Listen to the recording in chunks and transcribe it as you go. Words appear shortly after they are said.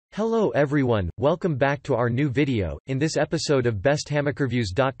Hello everyone, welcome back to our new video. In this episode of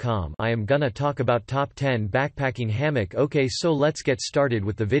BestHammockReviews.com I am gonna talk about top 10 backpacking hammock. Okay, so let's get started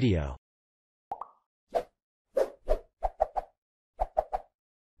with the video.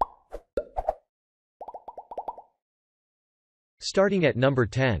 Starting at number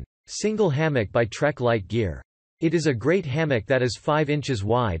 10. Single Hammock by Trek Light Gear. It is a great hammock that is 5 inches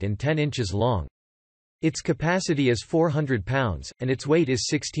wide and 10 inches long. Its capacity is 400 pounds, and its weight is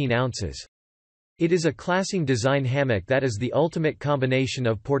 16 ounces. It is a classing design hammock that is the ultimate combination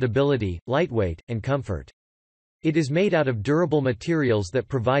of portability, lightweight, and comfort. It is made out of durable materials that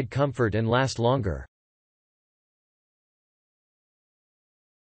provide comfort and last longer.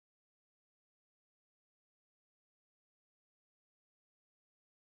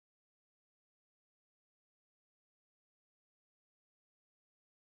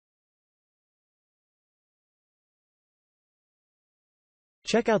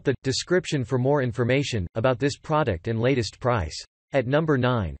 Check out the description for more information about this product and latest price. At number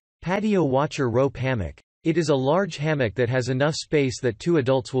 9. Patio Watcher Rope Hammock. It is a large hammock that has enough space that 2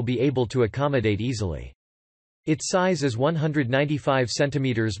 adults will be able to accommodate easily. Its size is 195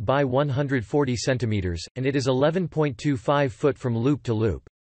 cm by 140 cm, and it is 11.25 foot from loop to loop.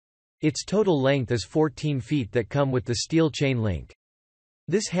 Its total length is 14 feet that come with the steel chain link.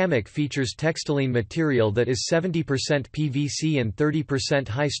 This hammock features textiline material that is 70% PVC and 30%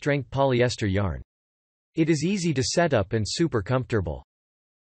 high-strength polyester yarn. It is easy to set up and super comfortable.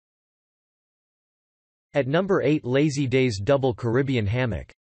 At number 8. Lazy Daze Double Caribbean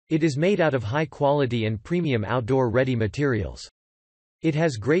Hammock. It is made out of high-quality and premium outdoor-ready materials. It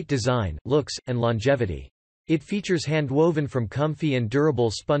has great design, looks, and longevity. It features hand-woven from comfy and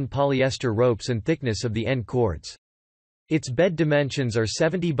durable spun polyester ropes and thickness of the end cords. Its bed dimensions are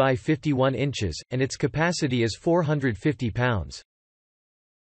 70 by 51 inches, and its capacity is 450 pounds.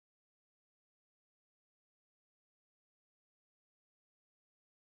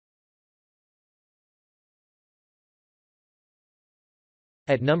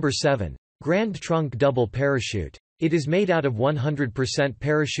 At number 7. Grand Trunk Double Parachute. It is made out of 100%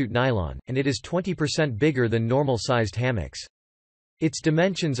 parachute nylon, and it is 20% bigger than normal-sized hammocks. Its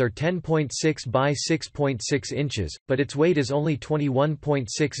dimensions are 10.6 by 6.6 inches, but its weight is only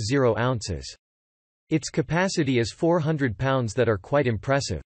 21.60 ounces. Its capacity is 400 pounds that are quite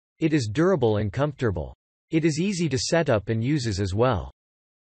impressive. It is durable and comfortable. It is easy to set up and uses as well.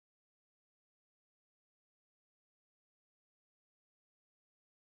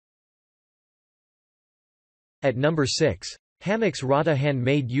 At number 6. Hammock's Rada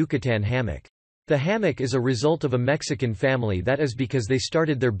Handmade Yucatan Hammock. The hammock is a result of a Mexican family, that is because they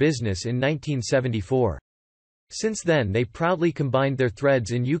started their business in 1974. Since then they proudly combined their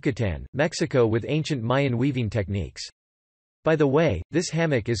threads in Yucatan, Mexico with ancient Mayan weaving techniques. By the way, this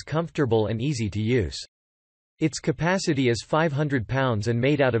hammock is comfortable and easy to use. Its capacity is 500 pounds and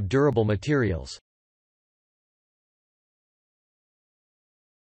made out of durable materials.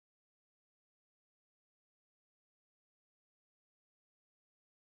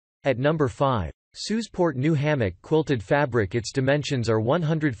 At number 5. SueSport New Hammock Quilted Fabric. Its dimensions are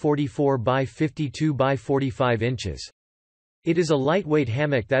 144 by 52 by 45 inches. It is a lightweight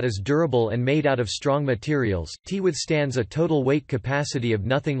hammock that is durable and made out of strong materials. It withstands a total weight capacity of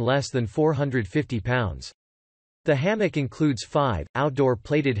nothing less than 450 pounds. The hammock includes 5 outdoor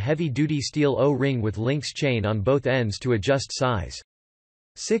plated heavy-duty steel O-ring with links chain on both ends to adjust size.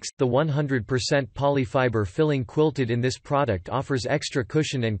 6. The 100% polyfiber filling quilted in this product offers extra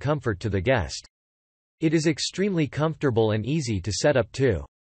cushion and comfort to the guest. It is extremely comfortable and easy to set up too.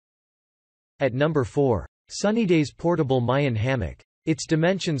 At number 4. Sunnydaze Portable Mayan Hammock. Its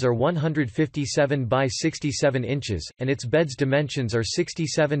dimensions are 157 by 67 inches, and its bed's dimensions are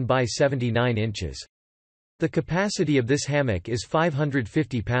 67 by 79 inches. The capacity of this hammock is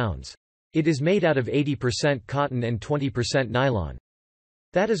 550 pounds. It is made out of 80% cotton and 20% nylon.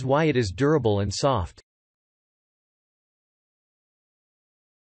 That is why it is durable and soft.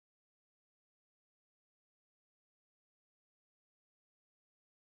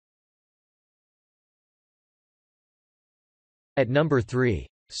 At number 3.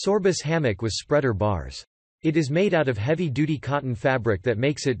 Sorbus Hammock with Spreader Bars. It is made out of heavy-duty cotton fabric that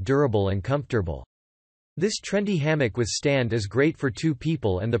makes it durable and comfortable. This trendy hammock with stand is great for 2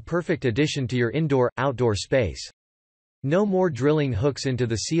 people and the perfect addition to your indoor-outdoor space. No more drilling hooks into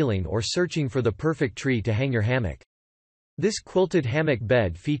the ceiling or searching for the perfect tree to hang your hammock. This quilted hammock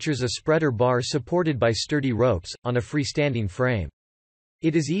bed features a spreader bar supported by sturdy ropes, on a freestanding frame.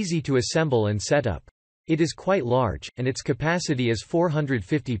 It is easy to assemble and set up. It is quite large, and its capacity is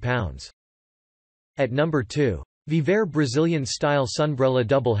 450 pounds. At number 2. Vivere Brazilian-style Sunbrella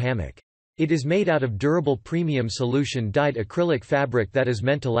double hammock. It is made out of durable premium solution dyed acrylic fabric that is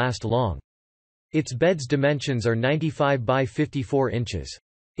meant to last long. Its bed's dimensions are 95 by 54 inches.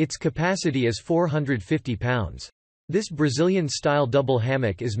 Its capacity is 450 pounds. This Brazilian-style double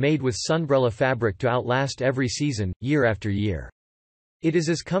hammock is made with Sunbrella fabric to outlast every season, year after year. It is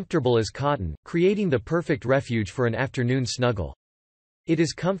as comfortable as cotton, creating the perfect refuge for an afternoon snuggle. It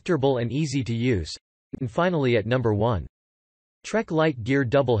is comfortable and easy to use. And finally at number 1. Trek Light Gear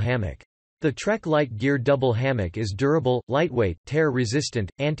Double Hammock. The Trek Light Gear Double Hammock is durable, lightweight,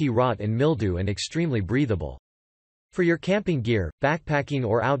 tear-resistant, anti-rot and mildew and extremely breathable. For your camping gear, backpacking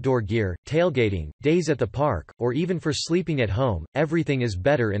or outdoor gear, tailgating, days at the park, or even for sleeping at home, everything is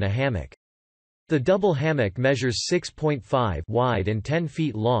better in a hammock. The double hammock measures 6.5 wide and 10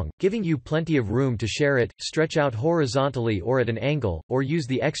 feet long, giving you plenty of room to share it, stretch out horizontally or at an angle, or use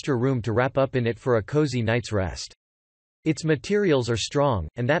the extra room to wrap up in it for a cozy night's rest. Its materials are strong,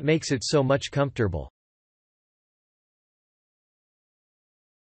 and that makes it so much comfortable.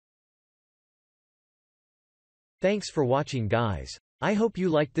 Thanks for watching, guys. I hope you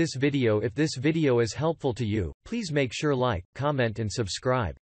liked this video. If this video is helpful to you, please make sure like, comment and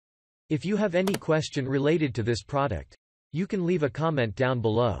subscribe. If you have any question related to this product, you can leave a comment down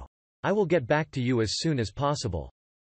below. I will get back to you as soon as possible.